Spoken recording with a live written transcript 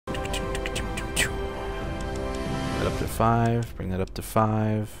5. Bring that up to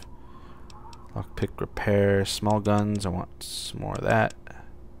 5. Lockpick repair. Small guns. I want some more of that.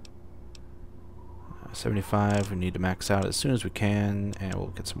 75. We need to max out as soon as we can, and we'll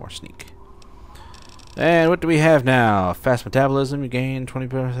get some more sneak. And what do we have now? Fast metabolism. You gain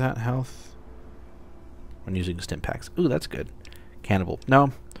 20% health when using stim packs. Ooh, that's good. Cannibal.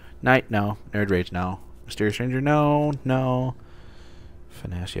 No. Knight. No. Nerd Rage. No. Mysterious Ranger. No. No.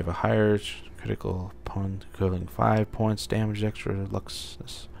 Finesse. You have a higher critical opponent equivalent 5 points damage extra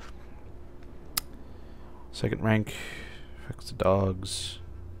luxness. Second rank. Affects the dogs.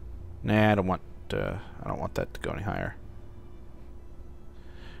 Nah, I don't want that to go any higher.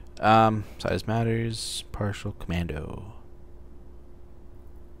 Size matters. Partial commando.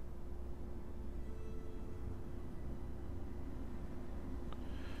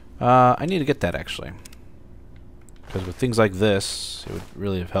 I need to get that actually, because with things like this, it would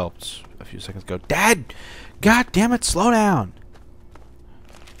really have helped a few seconds ago. Dad, God damn it, slow down!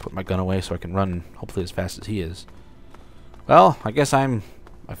 Put my gun away so I can run, hopefully as fast as he is. Well, I guess I've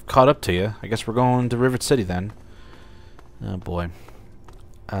caught up to you. I guess we're going to Rivet City then. Oh boy.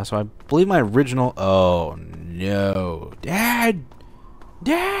 So I believe my original... Oh no. Dad!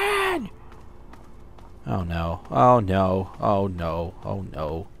 Dad! Oh no. Oh no. Oh no. Oh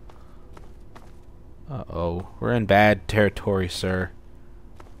no. Uh-oh. We're in bad territory, sir.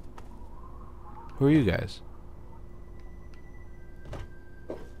 Who are you guys? You've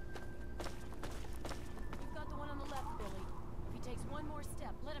got the one on the left, Billy. If he takes one more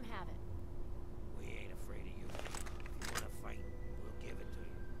step, let him have it. We ain't afraid of you. If you want to fight, we'll give it to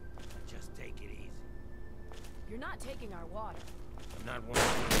you. But just take it easy. You're not taking our water. I'm not one of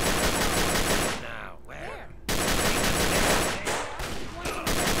you. Now, where?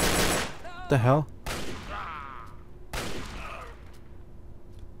 What the hell?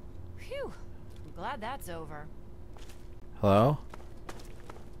 Phew. I'm glad that's over. Hello?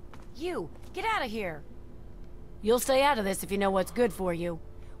 You, get out of here. You'll stay out of this if you know what's good for you.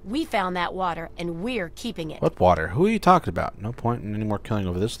 We found that water, and we're keeping it. What water? Who are you talking about? No point in any more killing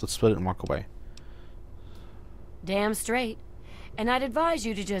over this. Let's split it and walk away. Damn straight. And I'd advise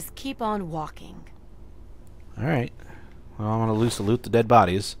you to just keep on walking. Alright. Well, I'm gonna loot the dead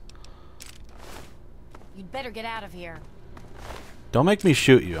bodies. You'd better get out of here. Don't make me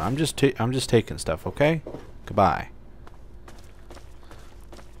shoot you. I'm just taking stuff, okay? Goodbye.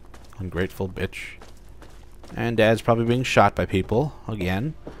 Ungrateful bitch. And Dad's probably being shot by people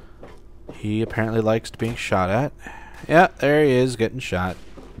again. He apparently likes being shot at. Yeah, there he is, getting shot.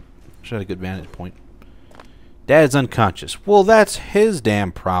 Should have a good vantage point. Dad's unconscious. Well, that's his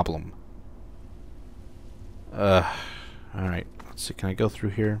damn problem. Alright. Let's see. Can I go through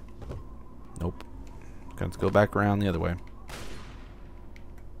here? Nope. Let's go back around the other way.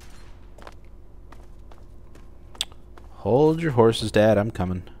 Hold your horses, Dad. I'm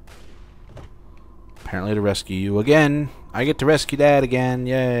coming. Apparently to rescue you again. I get to rescue Dad again.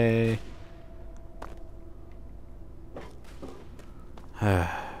 Yay. I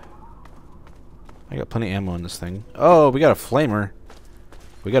got plenty of ammo in this thing. Oh, we got a flamer.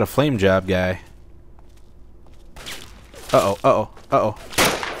 We got a flame job guy. Uh-oh, uh-oh, uh-oh.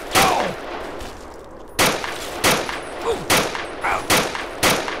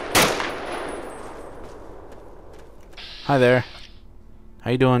 Hi there.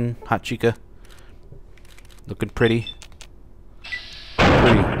 How you doing, hot chica? Looking pretty.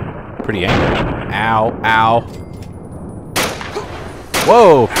 Pretty angry. Ow, ow.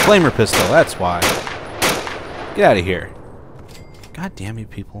 Whoa, flamer pistol, that's why. Get out of here. God damn you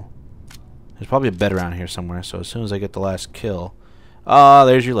people. There's probably a bed around here somewhere, so as soon as I get the last kill... Oh,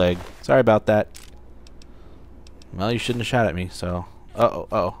 there's your leg. Sorry about that. Well, you shouldn't have shot at me, so... Uh-oh,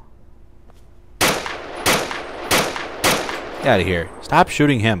 uh-oh. Get out of here. Stop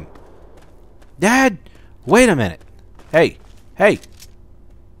shooting him. Dad! Wait a minute. Hey. Hey.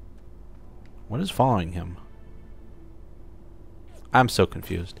 What is following him? I'm so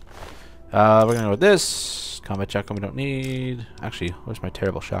confused. We're gonna go with this. Combat shotgun we don't need. Actually, where's my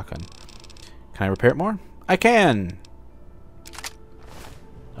terrible shotgun? Can I repair it more? I can!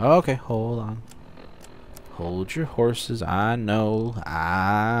 Okay, hold on. Hold your horses. I know.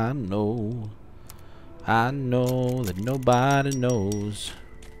 I know. I know that nobody knows.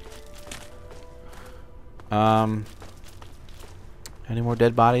 Any more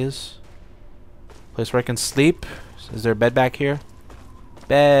dead bodies? Place where I can sleep? Is there a bed back here?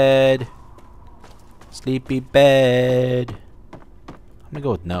 Bed. Sleepy bed. I'm gonna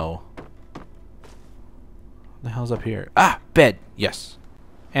go with no. What the hell's up here? Ah! Bed! Yes.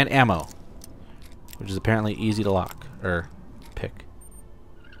 And ammo. Which is apparently easy to lock. Or pick.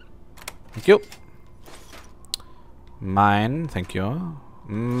 Thank you. Mine, thank you.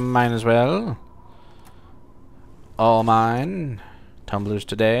 Mine as well. All mine. Tumblers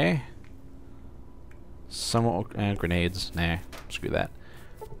today. Some grenades. Nah, screw that.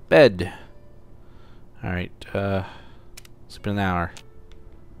 Bed. Alright, sleep in an hour.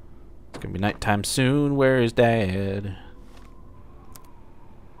 It's gonna be nighttime soon. Where is Dad?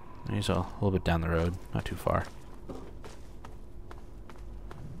 He's a little bit down the road, not too far.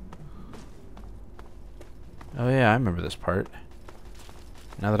 Oh yeah, I remember this part.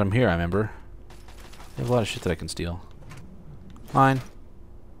 Now that I'm here, I remember. They have a lot of shit that I can steal. Mine.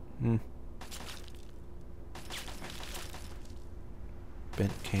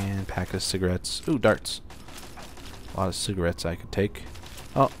 Bent can, pack of cigarettes. Ooh, darts. A lot of cigarettes I could take.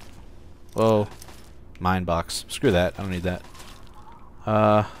 Oh. Whoa. Mine box. Screw that. I don't need that.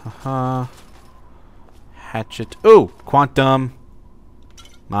 Hatchet. Ooh! Quantum.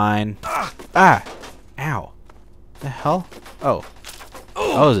 Mine. Ah! Ow. The hell? Oh.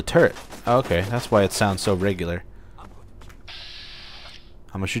 Oh, it was a turret. Oh, okay, that's why it sounds so regular. I'm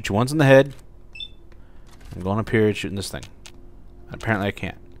gonna shoot you once in the head. I'm going up here and shooting this thing. Apparently I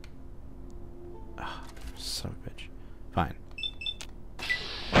can't. Oh, son of a bitch. Fine.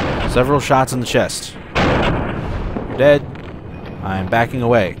 Several shots in the chest. You're dead. I'm backing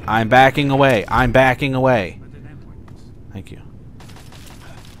away. I'm backing away. I'm backing away. Thank you.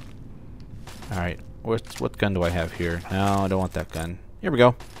 Alright. What gun do I have here? No, I don't want that gun. Here we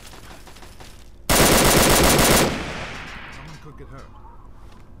go.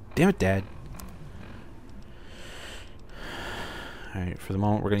 Damn it, Dad. Alright, for the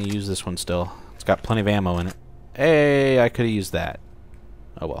moment we're going to use this one still. It's got plenty of ammo in it. Hey, I could have used that.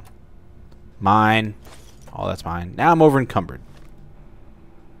 Oh well. Mine. Oh, that's mine. Now I'm over encumbered.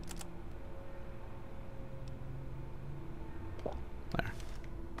 There.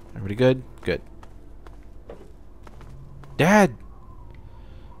 Everybody good? Good. Dad!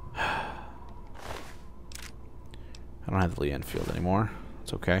 I don't have the Lee Enfield anymore.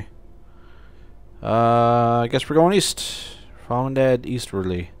 It's okay. I guess we're going east. Following Dad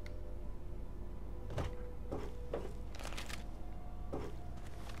eastwardly.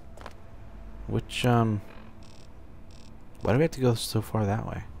 Which, why do we have to go so far that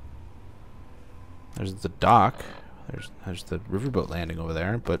way? There's the dock. There's the riverboat landing over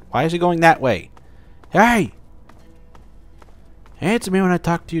there. But why is he going that way? Hey! Answer me when I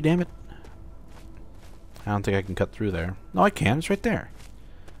talk to you, damn it. I don't think I can cut through there. No, I can. It's right there.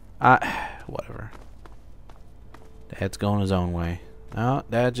 Whatever. Dad's going his own way. No,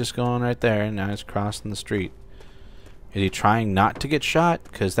 Dad's just going right there, and now he's crossing the street. Is he trying not to get shot?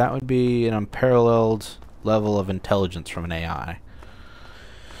 Because that would be an unparalleled level of intelligence from an AI.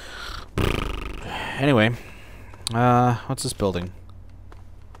 Anyway, what's this building?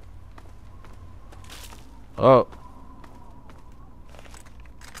 Oh.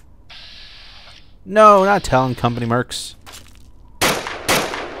 No, not Talon Company mercs.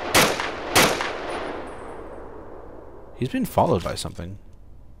 He's been followed by something.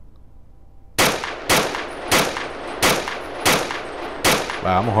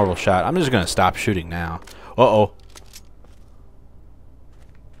 Wow, I'm a horrible shot. I'm just gonna stop shooting now. Uh-oh.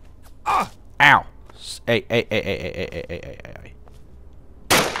 Ah! Ow! Hey, hey, hey, hey, hey, hey, hey, hey, hey.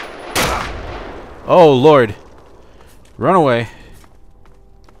 Oh, Lord. Run away.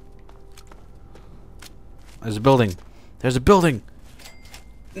 There's a building. There's a building.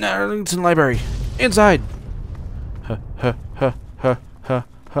 Arlington Library. Inside.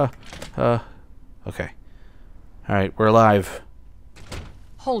 Okay. Alright, we're alive.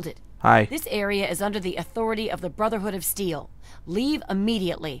 Hold it. Hi. This area is under the authority of the Brotherhood of Steel. Leave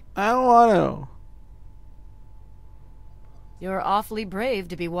immediately. I don't want to. You're awfully brave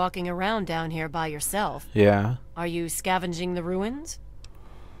to be walking around down here by yourself. Yeah. Are you scavenging the ruins?